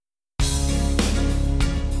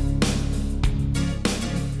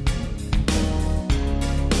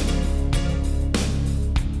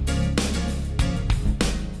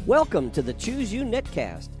Welcome to the Choose You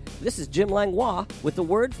Netcast. This is Jim Langlois with the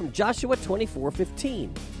word from Joshua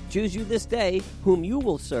 24:15. Choose you this day whom you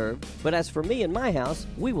will serve, but as for me and my house,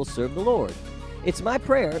 we will serve the Lord. It's my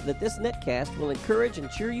prayer that this netcast will encourage and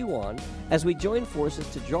cheer you on as we join forces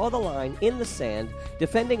to draw the line in the sand,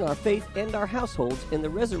 defending our faith and our households in the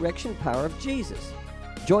resurrection power of Jesus.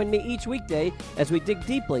 Join me each weekday as we dig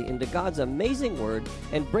deeply into God's amazing word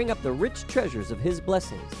and bring up the rich treasures of His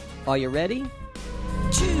blessings. Are you ready?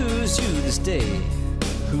 Choose you this day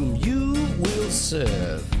whom you will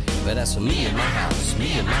serve. But as for me and my house,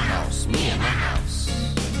 me and my house, me and my house.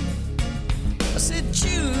 I said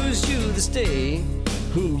choose you this day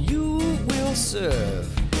whom you will serve.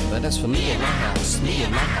 But as for me and my house, me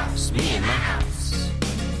and my house, me and my house.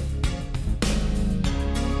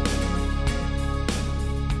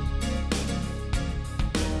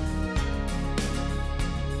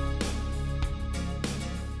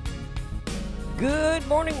 Good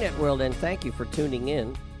morning, Networld, and thank you for tuning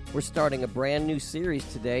in. We're starting a brand new series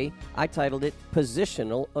today. I titled it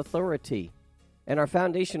Positional Authority. And our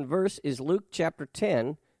foundation verse is Luke chapter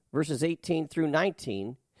 10, verses 18 through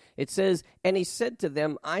 19. It says, "And he said to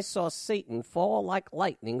them, I saw Satan fall like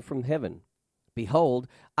lightning from heaven. Behold,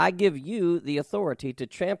 I give you the authority to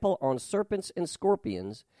trample on serpents and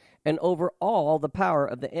scorpions, and over all the power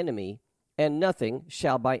of the enemy, and nothing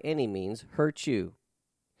shall by any means hurt you."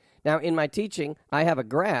 Now, in my teaching, I have a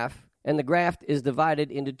graph, and the graph is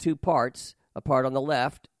divided into two parts, a part on the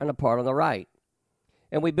left and a part on the right.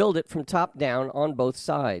 And we build it from top down on both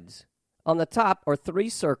sides. On the top are three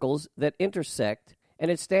circles that intersect,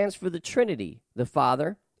 and it stands for the Trinity, the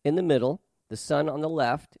Father in the middle, the Son on the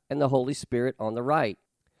left, and the Holy Spirit on the right.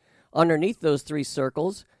 Underneath those three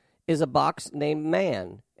circles is a box named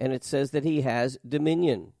man, and it says that he has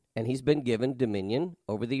dominion, and he's been given dominion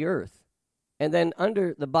over the earth. And then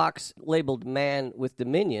under the box labeled man with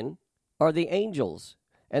dominion are the angels.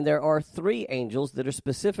 And there are three angels that are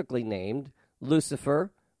specifically named: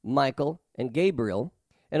 Lucifer, Michael, and Gabriel.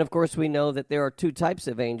 And of course we know that there are two types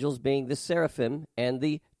of angels, being the seraphim and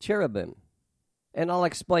the cherubim. And I'll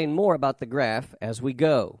explain more about the graph as we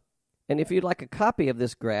go. And if you'd like a copy of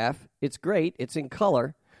this graph, it's great, it's in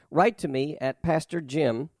color. Write to me at Pastor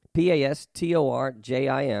Jim,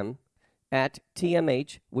 PastorJim, at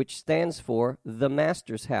TMH, which stands for The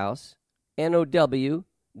Master's House, NOW.org.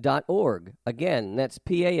 Again, that's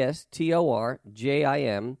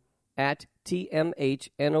PastorJim at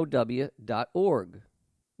TMHNOW.org.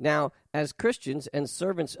 Now, as Christians and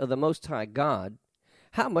servants of the Most High God,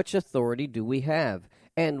 how much authority do we have?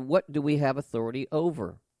 And what do we have authority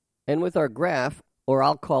over? And with our graph, or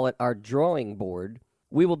I'll call it our drawing board,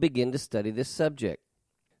 we will begin to study this subject.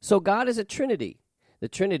 So God is a Trinity. The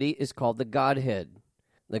Trinity is called the Godhead.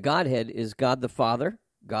 The Godhead is God the Father,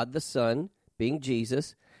 God the Son, being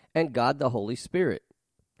Jesus, and God the Holy Spirit.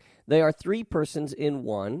 They are three persons in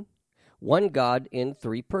one God in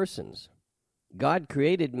three persons. God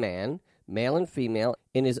created man, male and female,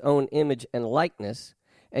 in his own image and likeness,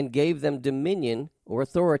 and gave them dominion or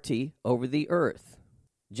authority over the earth.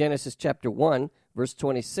 Genesis chapter 1, verse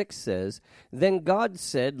 26 says, "Then God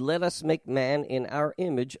said, Let us make man in our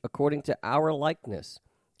image according to our likeness.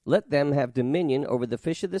 Let them have dominion over the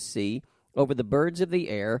fish of the sea, over the birds of the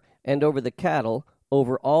air, and over the cattle,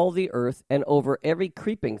 over all the earth, and over every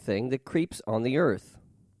creeping thing that creeps on the earth."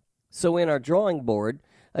 So in our drawing board,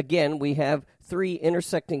 again, we have three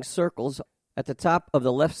intersecting circles at the top of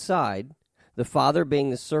the left side, the Father being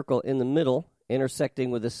the circle in the middle,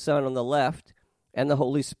 intersecting with the Son on the left, and the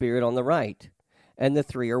Holy Spirit on the right. And the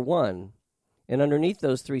three are one. And underneath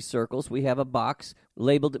those three circles, we have a box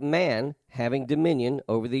labeled man, having dominion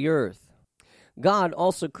over the earth. God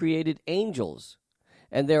also created angels.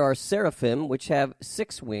 And there are seraphim, which have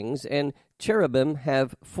 6 wings, and cherubim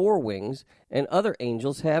have 4 wings, and other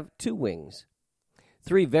angels have 2 wings.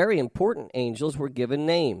 3 very important angels were given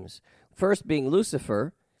names. First being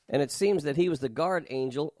Lucifer, and it seems that he was the guard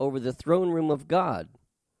angel over the throne room of God.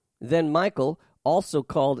 Then Michael, also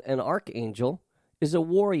called an archangel, is a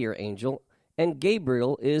warrior angel, and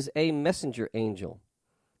Gabriel is a messenger angel.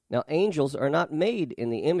 Now, angels are not made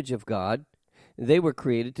in the image of God. They were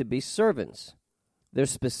created to be servants. Their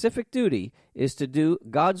specific duty is to do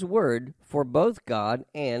God's word for both God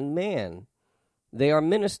and man. They are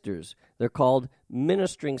ministers. They're called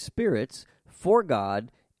ministering spirits for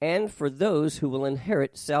God and for those who will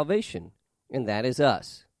inherit salvation, and that is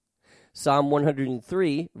us. Psalm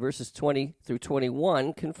 103, verses 20 through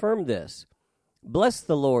 21 confirm this. "Bless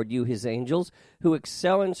the Lord, you his angels, who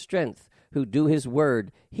excel in strength, who do his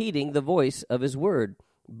word, heeding the voice of his word.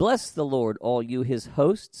 Bless the Lord, all you his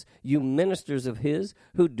hosts, you ministers of his,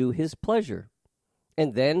 who do his pleasure.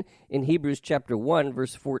 And then in Hebrews chapter 1,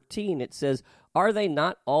 verse 14, it says, "Are they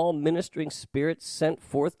not all ministering spirits sent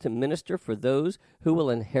forth to minister for those who will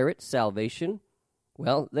inherit salvation?"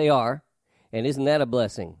 Well, they are. And isn't that a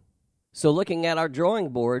blessing? So looking at our drawing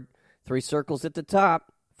board, 3 circles at the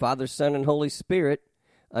top, Father, Son, and Holy Spirit.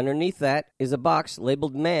 Underneath that is a box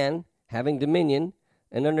labeled man, having dominion.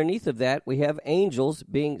 And underneath of that, we have angels,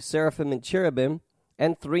 being seraphim and cherubim,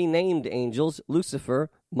 and 3 named angels, Lucifer,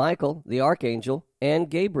 Michael, the archangel, and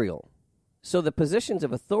Gabriel. So the positions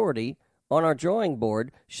of authority on our drawing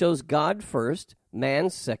board shows God first, man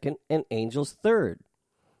second, and angels third.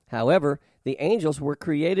 However, the angels were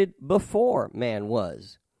created before man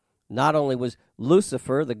was. Not only was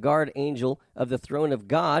Lucifer the guard angel of the throne of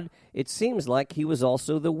God, it seems like he was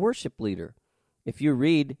also the worship leader. If you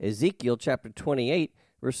read Ezekiel chapter 28,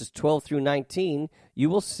 verses 12 through 19, you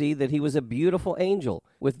will see that he was a beautiful angel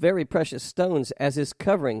with very precious stones as his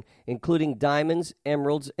covering, including diamonds,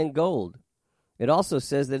 emeralds, and gold. It also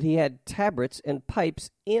says that he had tabrets and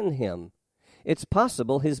pipes in him. It's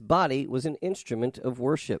possible his body was an instrument of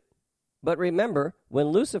worship. But remember, when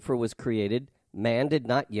Lucifer was created, man did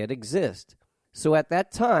not yet exist. So at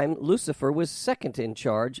that time, Lucifer was second in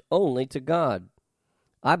charge only to God.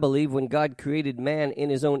 I believe when God created man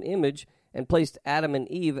in his own image and placed Adam and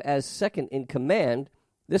Eve as second in command,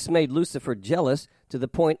 this made Lucifer jealous to the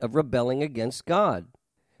point of rebelling against God.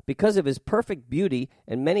 Because of his perfect beauty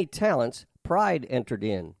and many talents, pride entered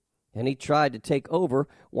in, and he tried to take over,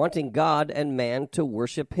 wanting God and man to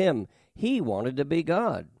worship him. He wanted to be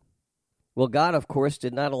God. Well, God, of course,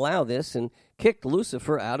 did not allow this and kicked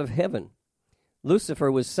Lucifer out of heaven. Lucifer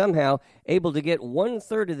was somehow able to get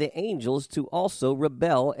 1/3 of the angels to also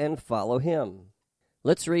rebel and follow him.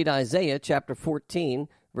 Let's read Isaiah chapter 14,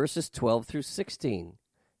 verses 12 through 16.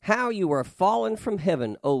 "How you are fallen from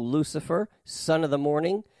heaven, O Lucifer, son of the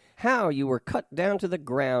morning! How you were cut down to the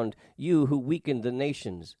ground, you who weakened the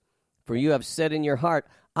nations! For you have said in your heart,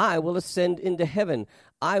 I will ascend into heaven.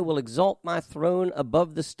 I will exalt my throne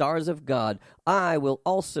above the stars of God. I will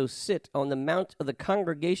also sit on the mount of the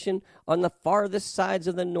congregation on the farthest sides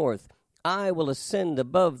of the north. I will ascend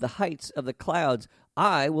above the heights of the clouds.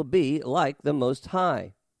 I will be like the Most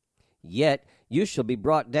High. Yet you shall be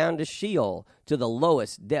brought down to Sheol, to the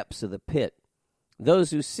lowest depths of the pit.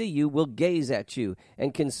 Those who see you will gaze at you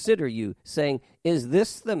and consider you, saying, Is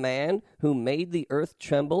this the man who made the earth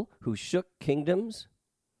tremble, who shook kingdoms?"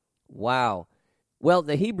 Wow. Well,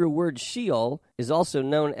 the Hebrew word Sheol is also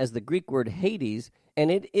known as the Greek word Hades,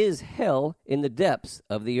 and it is hell in the depths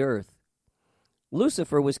of the earth.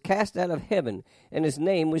 Lucifer was cast out of heaven, and his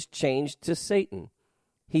name was changed to Satan.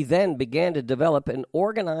 He then began to develop an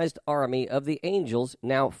organized army of the angels,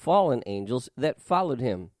 now fallen angels, that followed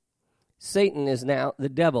him. Satan is now the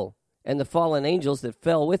devil, and the fallen angels that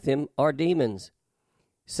fell with him are demons.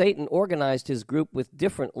 Satan organized his group with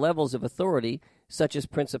different levels of authority, such as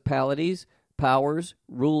principalities, powers,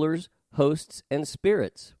 rulers, hosts, and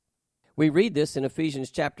spirits. We read this in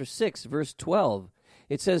Ephesians chapter 6, verse 12.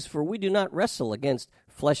 It says, "For we do not wrestle against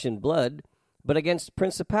flesh and blood, but against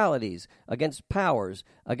principalities, against powers,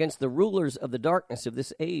 against the rulers of the darkness of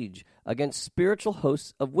this age, against spiritual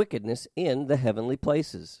hosts of wickedness in the heavenly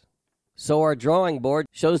places." So our drawing board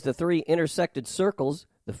shows the 3 intersected circles,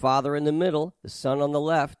 the Father in the middle, the Son on the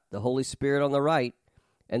left, the Holy Spirit on the right,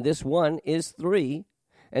 and this one is 3,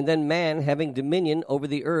 and then man having dominion over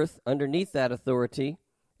the earth underneath that authority,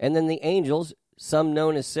 and then the angels, some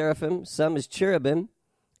known as seraphim, some as cherubim,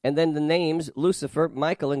 and then the names Lucifer,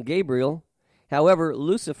 Michael, and Gabriel. However,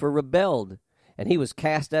 Lucifer rebelled, and he was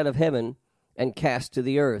cast out of heaven and cast to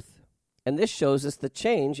the earth. And this shows us the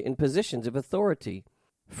change in positions of authority.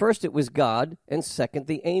 First it was God, and second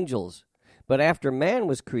the angels. But after man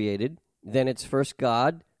was created, then it's first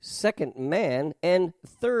God, second man, and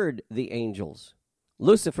third the angels.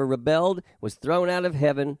 Lucifer rebelled, was thrown out of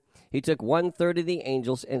heaven. He took 1/3 of the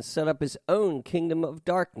angels and set up his own kingdom of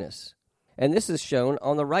darkness. And this is shown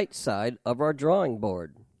on the right side of our drawing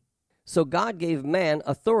board. So God gave man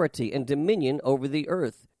authority and dominion over the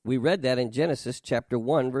earth. We read that in Genesis chapter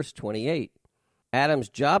 1, verse 28. Adam's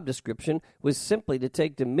job description was simply to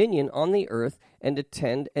take dominion on the earth and to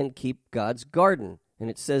tend and keep God's garden. And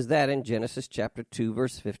it says that in Genesis chapter 2,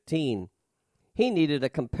 verse 15. He needed a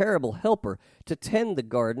comparable helper to tend the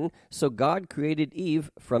garden, so God created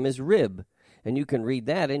Eve from his rib. And you can read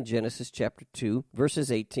that in Genesis chapter 2,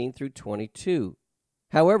 verses 18 through 22.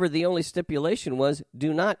 However, the only stipulation was,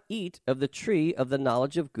 do not eat of the tree of the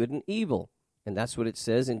knowledge of good and evil. And that's what it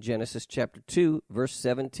says in Genesis chapter 2, verse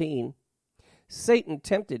 17. Satan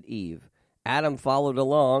tempted Eve. Adam followed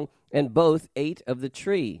along, and both ate of the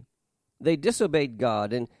tree. They disobeyed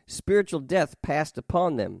God, and spiritual death passed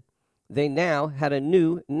upon them. They now had a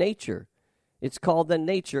new nature. It's called the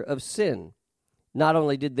nature of sin. Not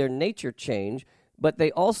only did their nature change, but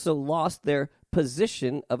they also lost their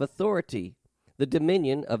position of authority, the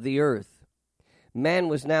dominion of the earth. Man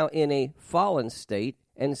was now in a fallen state,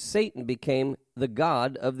 and Satan became the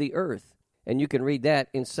god of the earth. And you can read that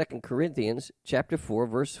in 2 Corinthians chapter 4,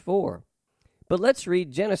 verse 4. But let's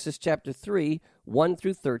read Genesis chapter 3, 1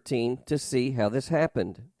 through 13 to see how this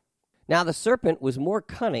happened. Now the serpent was more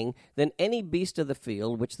cunning than any beast of the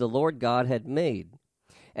field which the Lord God had made.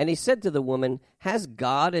 And he said to the woman, Has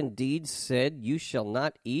God indeed said, You shall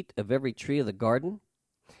not eat of every tree of the garden?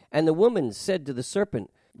 And the woman said to the serpent,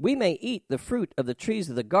 We may eat the fruit of the trees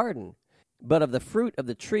of the garden, but of the fruit of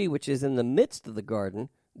the tree which is in the midst of the garden,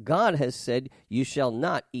 God has said, You shall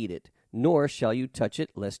not eat it, nor shall you touch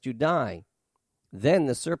it, lest you die. Then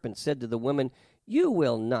the serpent said to the woman, You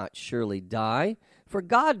will not surely die, for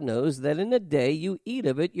God knows that in a day you eat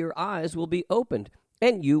of it, your eyes will be opened,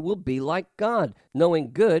 and you will be like God,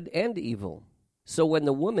 knowing good and evil. So when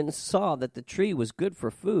the woman saw that the tree was good for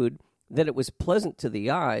food, that it was pleasant to the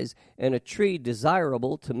eyes, and a tree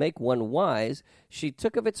desirable to make one wise, she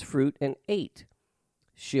took of its fruit and ate.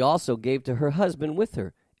 She also gave to her husband with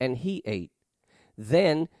her, and he ate.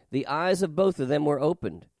 Then the eyes of both of them were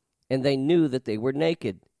opened, and they knew that they were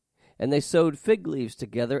naked. And they sewed fig leaves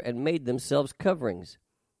together and made themselves coverings.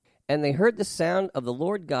 And they heard the sound of the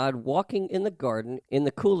Lord God walking in the garden in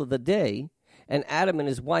the cool of the day, and Adam and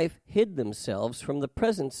his wife hid themselves from the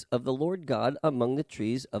presence of the Lord God among the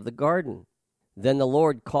trees of the garden. Then the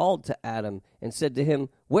Lord called to Adam and said to him,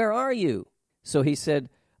 Where are you? So he said,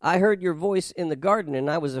 I heard your voice in the garden, and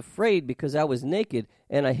I was afraid because I was naked,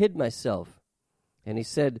 and I hid myself. And he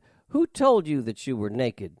said, Who told you that you were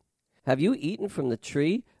naked? Have you eaten from the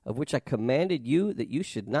tree of which I commanded you that you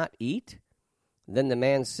should not eat? Then the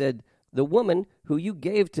man said, The woman who you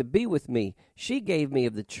gave to be with me, she gave me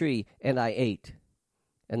of the tree, and I ate.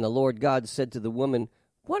 And the Lord God said to the woman,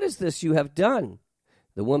 What is this you have done?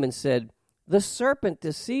 The woman said, The serpent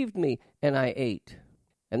deceived me, and I ate.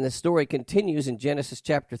 And the story continues in Genesis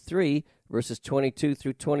chapter 3, verses 22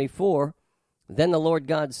 through 24. Then the Lord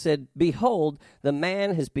God said, Behold, the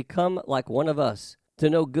man has become like one of us, to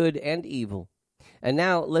know good and evil. And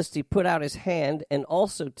now lest he put out his hand and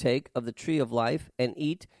also take of the tree of life and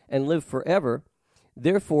eat and live forever.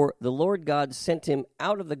 Therefore the Lord God sent him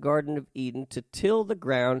out of the Garden of Eden to till the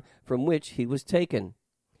ground from which he was taken.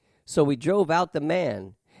 So he drove out the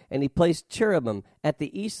man, and he placed cherubim at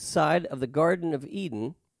the east side of the Garden of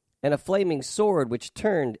Eden, and a flaming sword which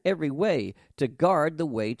turned every way to guard the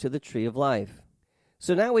way to the tree of life.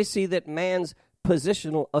 So now we see that man's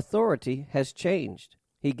positional authority has changed.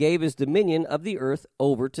 He gave his dominion of the earth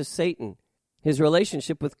over to Satan. His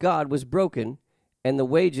relationship with God was broken, and the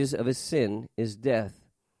wages of his sin is death.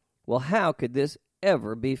 Well, how could this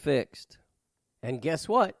ever be fixed? And guess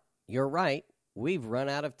what? You're right. We've run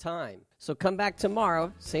out of time. So come back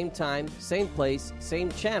tomorrow, same time, same place,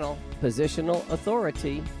 same channel, Positional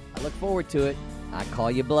Authority. I look forward to it. I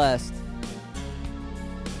call you blessed.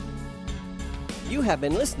 You have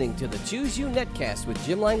been listening to the Choose You Netcast with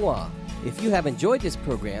Jim Langlois. If you have enjoyed this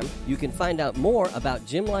program, you can find out more about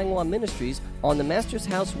Jim Langlois Ministries on the Master's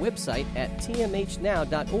House website at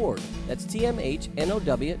tmhnow.org. That's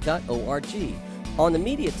tmhnow.org. On the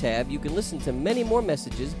Media tab, you can listen to many more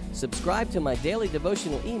messages, subscribe to my daily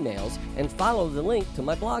devotional emails, and follow the link to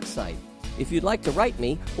my blog site. If you'd like to write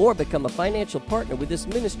me or become a financial partner with this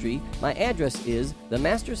ministry, my address is The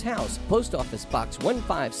Master's House, Post Office Box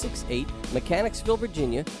 1568, Mechanicsville,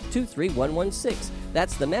 Virginia, 23116.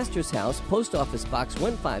 That's The Master's House, Post Office Box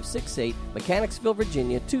 1568, Mechanicsville,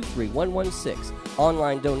 Virginia, 23116.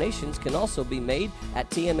 Online donations can also be made at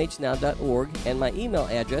tmhnow.org, and my email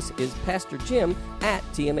address is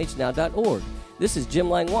pastorjim@tmhnow.org. This is Jim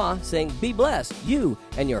Langlois saying, be blessed, you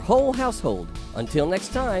and your whole household. Until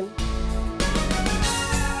next time.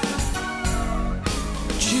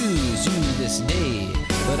 Choose you this day,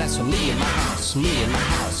 but that's for me and my house, me and my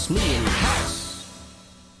house, me and my house.